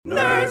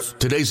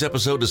Sports. Today's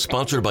episode is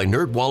sponsored by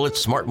NerdWallet's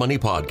Smart Money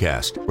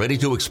Podcast. Ready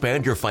to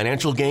expand your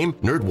financial game?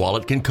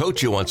 NerdWallet can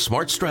coach you on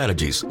smart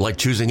strategies like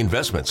choosing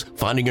investments,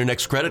 finding your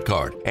next credit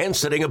card, and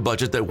setting a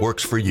budget that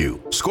works for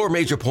you. Score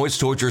major points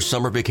towards your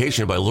summer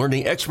vacation by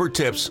learning expert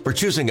tips for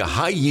choosing a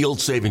high-yield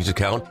savings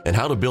account and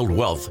how to build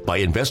wealth by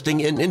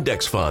investing in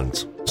index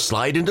funds.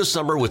 Slide into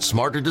summer with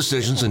smarter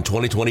decisions in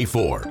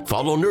 2024.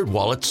 Follow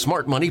NerdWallet's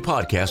Smart Money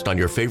Podcast on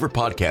your favorite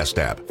podcast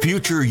app.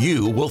 Future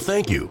you will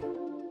thank you.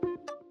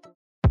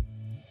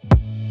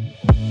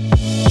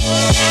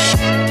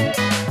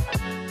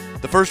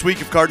 The first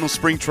week of Cardinals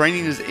spring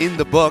training is in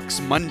the books.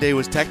 Monday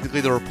was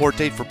technically the report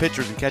date for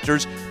pitchers and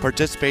catchers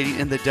participating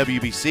in the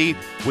WBC,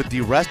 with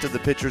the rest of the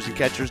pitchers and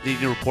catchers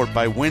needing to report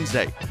by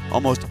Wednesday.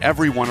 Almost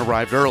everyone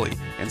arrived early.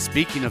 And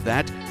speaking of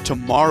that,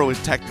 tomorrow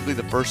is technically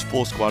the first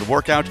full squad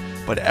workout,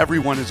 but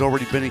everyone has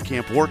already been in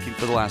camp working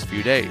for the last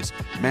few days.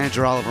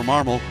 Manager Oliver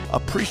Marmol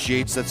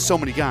appreciates that so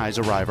many guys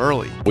arrive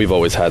early. We've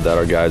always had that.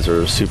 Our guys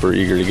are super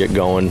eager to get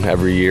going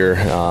every year.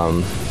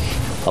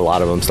 A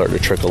lot of them starting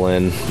to trickle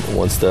in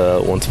once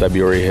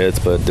February hits,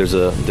 but there's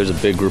a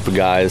big group of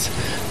guys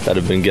that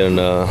have been getting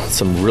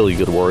some really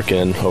good work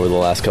in over the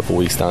last couple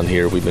weeks down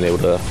here. We've been able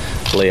to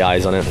lay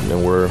eyes on it,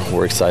 and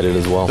we're excited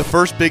as well. The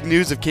first big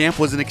news of camp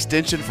was an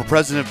extension for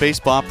President of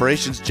Baseball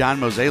Operations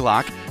John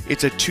Mozeliak.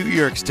 It's a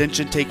 2-year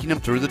extension taking him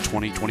through the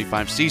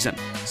 2025 season.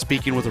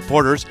 Speaking with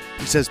reporters,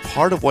 he says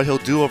part of what he'll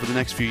do over the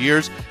next few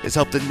years is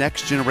help the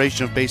next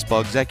generation of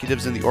baseball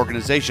executives in the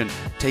organization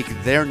take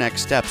their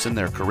next steps in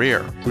their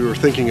career. We were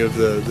thinking of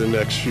the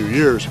next few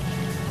years.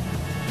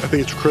 I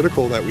think it's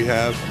critical that we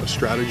have a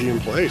strategy in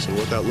place and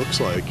what that looks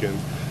like.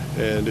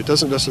 And it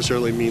doesn't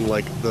necessarily mean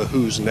like the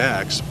who's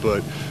next,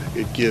 but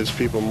it gives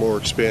people more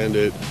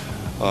expanded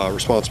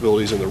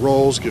responsibilities in the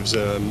roles, gives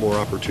them more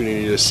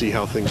opportunity to see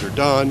how things are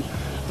done.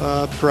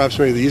 Perhaps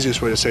maybe the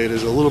easiest way to say it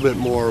is a little bit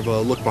more of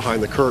a look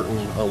behind the curtain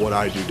on what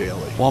I do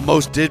daily. While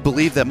most did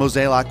believe that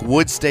Mozeliak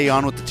would stay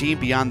on with the team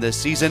beyond this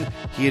season,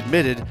 he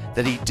admitted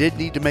that he did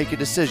need to make a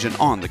decision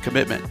on the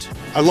commitment.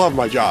 I love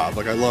my job,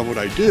 I love what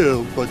I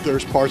do, but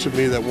there's parts of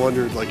me that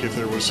wondered if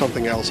there was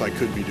something else I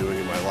could be doing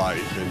in my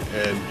life.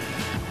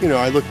 And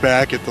I look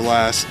back at the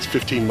last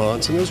 15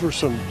 months, and those were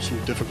some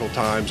difficult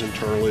times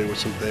internally with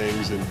some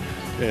things,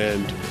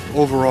 and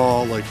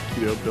overall,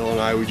 Bill and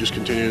I, we just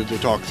continued to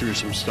talk through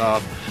some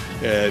stuff,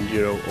 and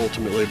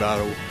ultimately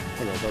about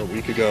a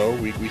week ago,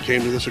 we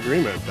came to this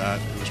agreement that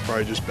it was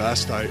probably just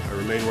best I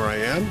remain where I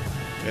am,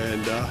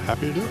 and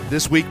happy to do it.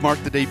 This week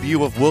marked the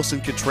debut of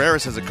Wilson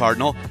Contreras as a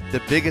Cardinal,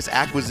 the biggest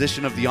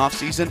acquisition of the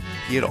offseason.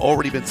 He had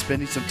already been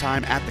spending some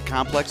time at the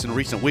complex in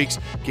recent weeks,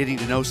 getting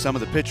to know some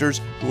of the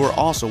pitchers who are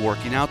also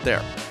working out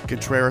there.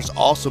 Contreras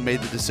also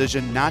made the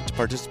decision not to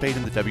participate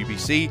in the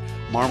WBC.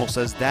 Marmol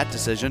says that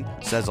decision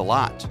says a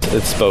lot.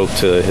 It spoke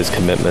to his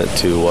commitment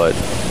to what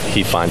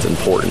he finds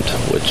important,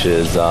 which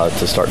is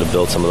to start to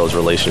build some of those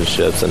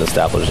relationships and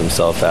establish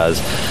himself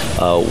as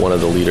one of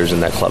the leaders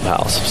in that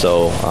clubhouse.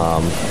 So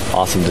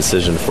awesome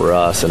decision for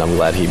us, and I'm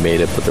glad he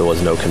made it, but there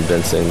was no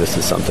convincing this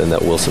is something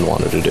that Wilson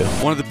wanted to do.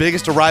 One of the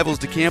biggest arrivals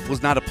to camp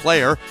was not a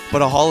player,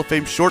 but a Hall of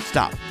Fame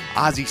shortstop.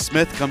 Ozzie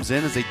Smith comes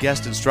in as a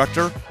guest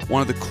instructor.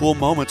 One of the cool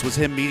moments was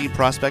him meeting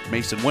prospect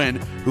Mason Wynn,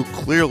 who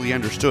clearly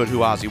understood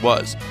who Ozzie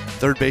was.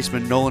 Third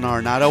baseman Nolan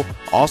Arenado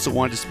also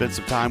wanted to spend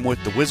some time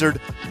with the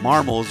Wizard.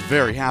 Marmol is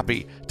very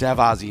happy to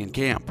have Ozzie in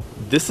camp.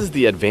 This is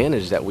the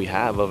advantage that we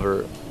have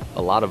over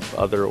a lot of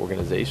other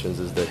organizations,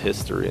 is the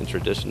history and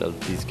tradition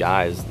of these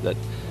guys, that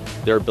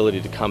their ability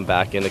to come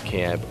back into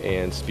camp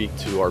and speak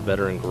to our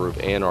veteran group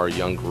and our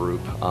young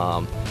group.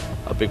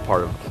 A big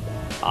part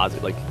of Ozzie,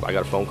 I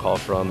got a phone call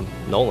from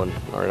Nolan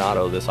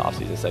Arenado this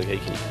offseason, said, hey,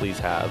 can you please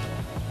have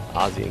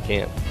Ozzie in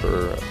camp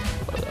for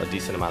a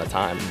decent amount of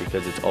time,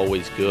 because it's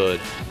always good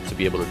to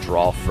be able to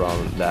draw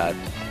from that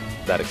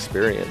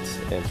experience,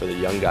 and for the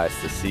young guys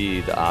to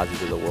see the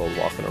Ozzies of the world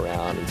walking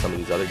around and some of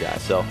these other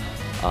guys. So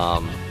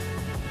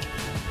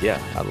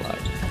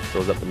if it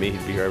was up to me,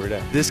 he'd be here every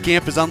day. This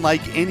camp is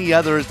unlike any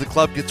other as the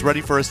club gets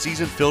ready for a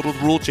season filled with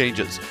rule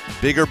changes.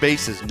 Bigger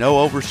bases, no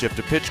overshift,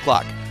 a pitch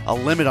clock, a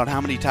limit on how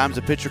many times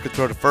a pitcher could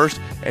throw to first,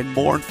 and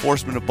more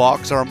enforcement of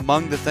balks are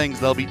among the things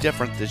that'll be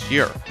different this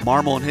year.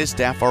 Marmol and his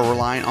staff are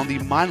relying on the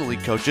minor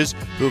league coaches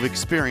who have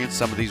experienced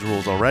some of these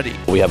rules already.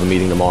 We have a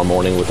meeting tomorrow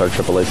morning with our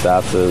AAA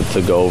staff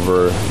to go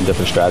over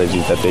different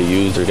strategies that they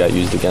used or got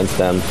used against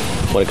them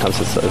when it comes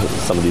to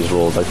some of these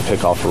rules, like the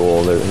pickoff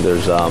rule.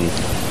 There's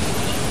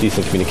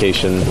decent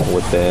communication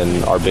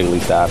within our big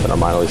league staff and our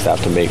minor league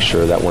staff to make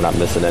sure that we're not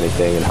missing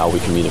anything and how we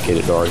communicate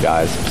it to our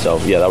guys. So,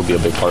 that would be a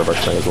big part of our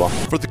spring as well.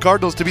 For the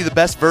Cardinals to be the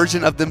best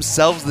version of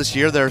themselves this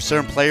year, there are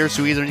certain players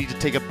who either need to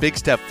take a big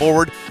step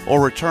forward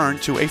or return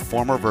to a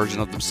former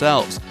version of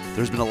themselves.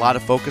 There's been a lot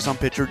of focus on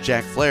pitcher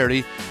Jack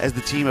Flaherty, as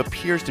the team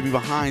appears to be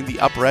behind the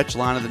upper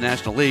echelon of the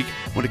National League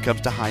when it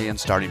comes to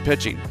high-end starting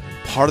pitching.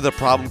 Part of the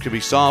problem could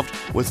be solved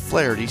with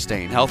Flaherty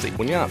staying healthy.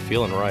 When you're not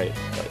feeling right,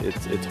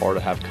 it's hard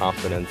to have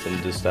confidence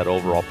and just that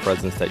overall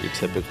presence that you're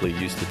typically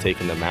used to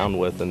taking the mound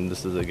with. And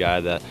this is a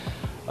guy that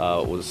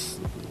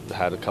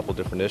had a couple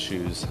different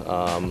issues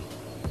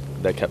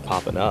that kept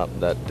popping up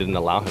that didn't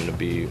allow him to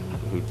be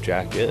who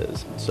Jack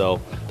is.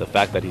 So the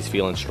fact that he's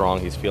feeling strong,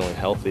 he's feeling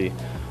healthy,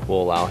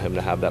 will allow him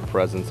to have that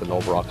presence and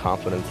overall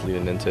confidence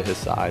leading into his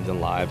sides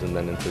and lives and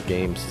then into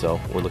games. So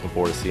we're looking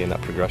forward to seeing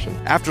that progression.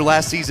 After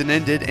last season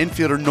ended,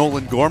 infielder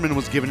Nolan Gorman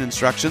was given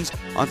instructions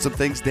on some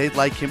things they'd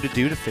like him to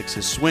do to fix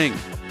his swing.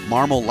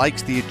 Marmol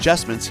likes the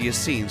adjustments he has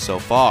seen so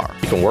far.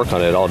 You can work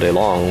on it all day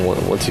long.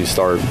 Once you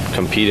start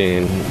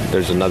competing,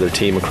 there's another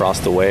team across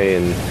the way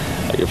and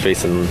you're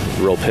facing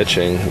real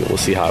pitching. We'll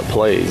see how it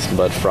plays.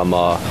 But from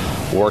a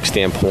work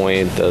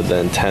standpoint, the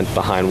intent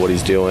behind what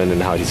he's doing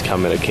and how he's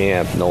coming to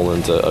camp,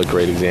 Nolan's a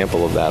great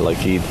example of that. Like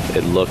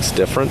it looks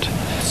different.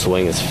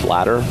 Swing is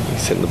flatter.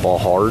 He's hitting the ball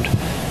hard.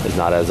 It's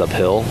not as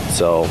uphill.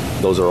 So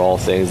those are all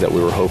things that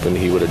we were hoping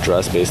he would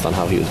address based on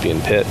how he was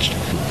being pitched.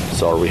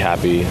 So are we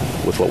happy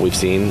with what we've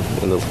seen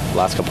in the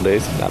last couple of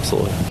days?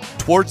 Absolutely.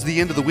 Towards the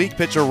end of the week,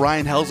 pitcher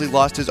Ryan Helsley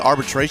lost his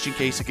arbitration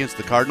case against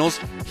the Cardinals.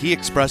 He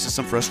expresses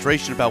some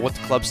frustration about what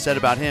the club said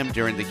about him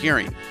during the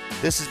hearing.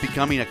 This is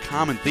becoming a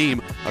common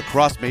theme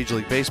across Major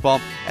League Baseball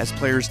as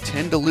players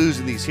tend to lose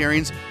in these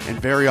hearings, and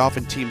very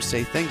often teams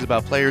say things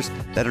about players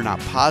that are not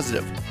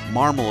positive.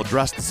 Marmol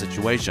addressed the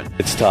situation.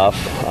 It's tough.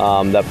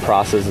 That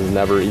process is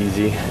never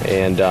easy.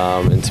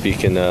 And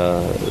speaking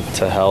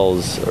to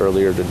Hells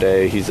earlier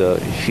today, he's a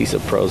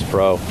pro's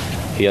pro.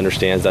 He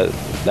understands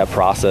that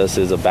process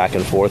is a back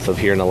and forth of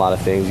hearing a lot of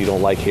things you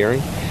don't like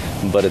hearing,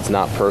 but it's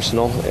not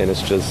personal and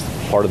it's just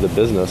part of the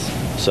business.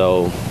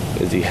 So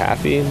is he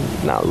happy?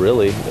 Not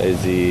really.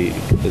 Is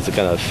it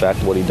going to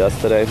affect what he does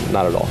today?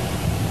 Not at all.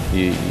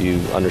 You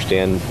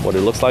understand what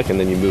it looks like and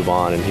then you move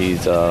on, and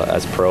he's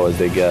as pro as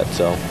they get,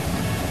 so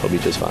he'll be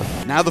just fine.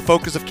 Now the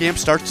focus of camp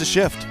starts to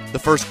shift. The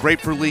first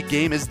Grapefruit League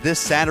game is this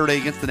Saturday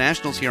against the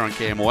Nationals here on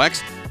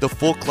KMOX. The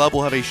full club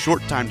will have a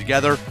short time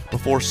together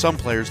before some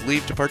players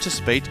leave to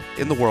participate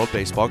in the World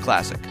Baseball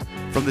Classic.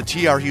 From the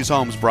T.R. Hughes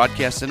Homes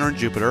Broadcast Center in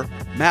Jupiter,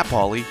 Matt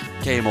Pauley,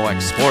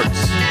 KMOX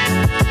Sports.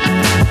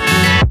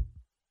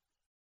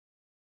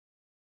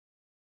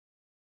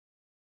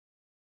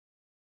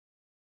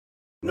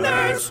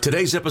 Nerds.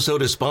 Today's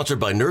episode is sponsored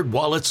by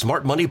NerdWallet's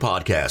Smart Money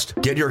Podcast.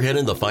 Get your head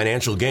in the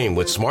financial game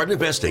with smart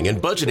investing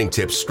and budgeting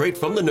tips straight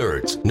from the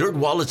nerds.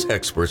 NerdWallet's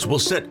experts will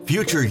set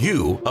future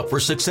you up for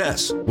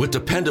success with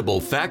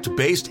dependable,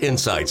 fact-based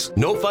insights.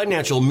 No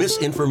financial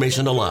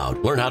misinformation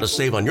allowed. Learn how to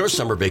save on your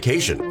summer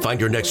vacation, find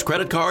your next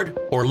credit card,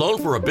 or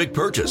loan for a big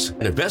purchase,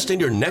 and invest in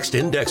your next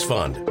index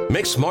fund.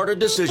 Make smarter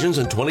decisions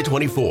in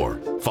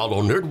 2024.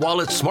 Follow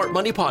NerdWallet's Smart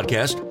Money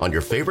Podcast on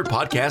your favorite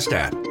podcast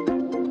app.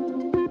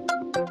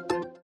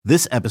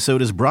 This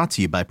episode is brought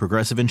to you by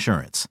Progressive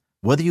Insurance.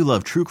 Whether you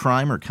love true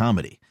crime or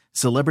comedy,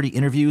 celebrity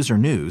interviews or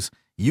news,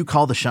 you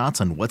call the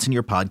shots on what's in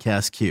your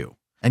podcast queue.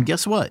 And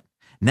guess what?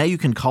 Now you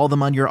can call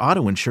them on your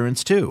auto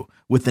insurance too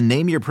with the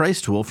Name Your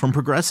Price tool from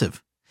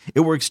Progressive.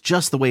 It works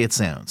just the way it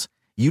sounds.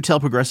 You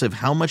tell Progressive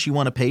how much you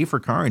want to pay for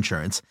car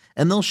insurance,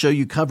 and they'll show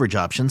you coverage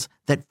options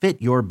that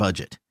fit your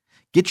budget.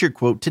 Get your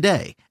quote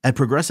today at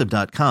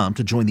Progressive.com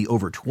to join the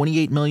over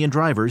 28 million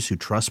drivers who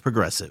trust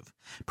Progressive.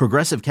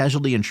 Progressive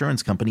Casualty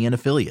Insurance Company and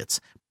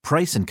Affiliates.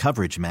 Price and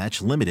coverage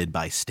match limited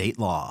by state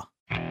law.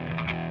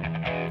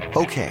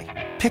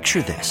 Okay,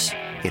 picture this.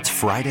 It's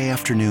Friday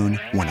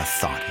afternoon when a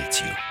thought hits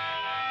you.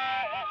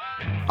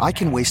 I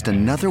can waste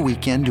another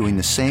weekend doing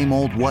the same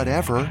old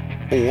whatever,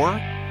 or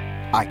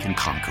I can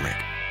conquer it.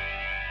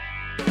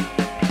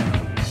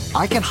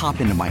 I can hop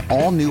into my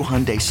all-new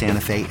Hyundai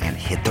Santa Fe and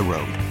hit the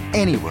road.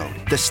 Any road.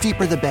 The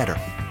steeper, the better.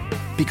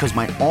 Because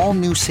my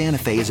all-new Santa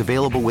Fe is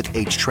available with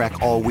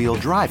H-Track all-wheel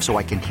drive, so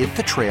I can hit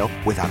the trail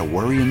without a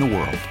worry in the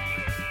world.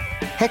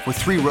 Heck, with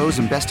 3 rows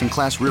and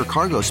best-in-class rear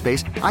cargo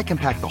space, I can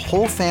pack the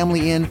whole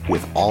family in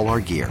with all our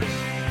gear.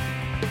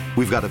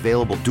 We've got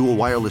available dual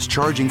wireless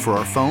charging for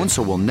our phones,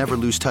 so we'll never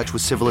lose touch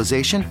with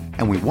civilization,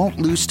 and we won't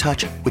lose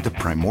touch with the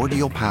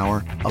primordial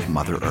power of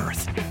Mother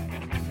Earth.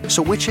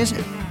 So which is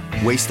it?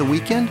 Waste the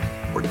weekend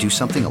or do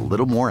something a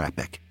little more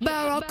epic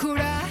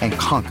and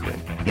conquer it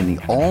in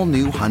the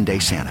all-new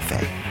Hyundai Santa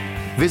Fe.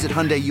 Visit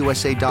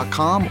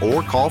HyundaiUSA.com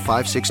or call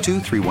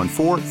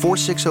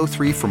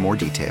 562-314-4603 for more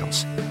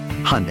details.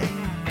 Hyundai,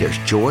 there's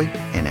joy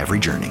in every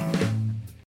journey.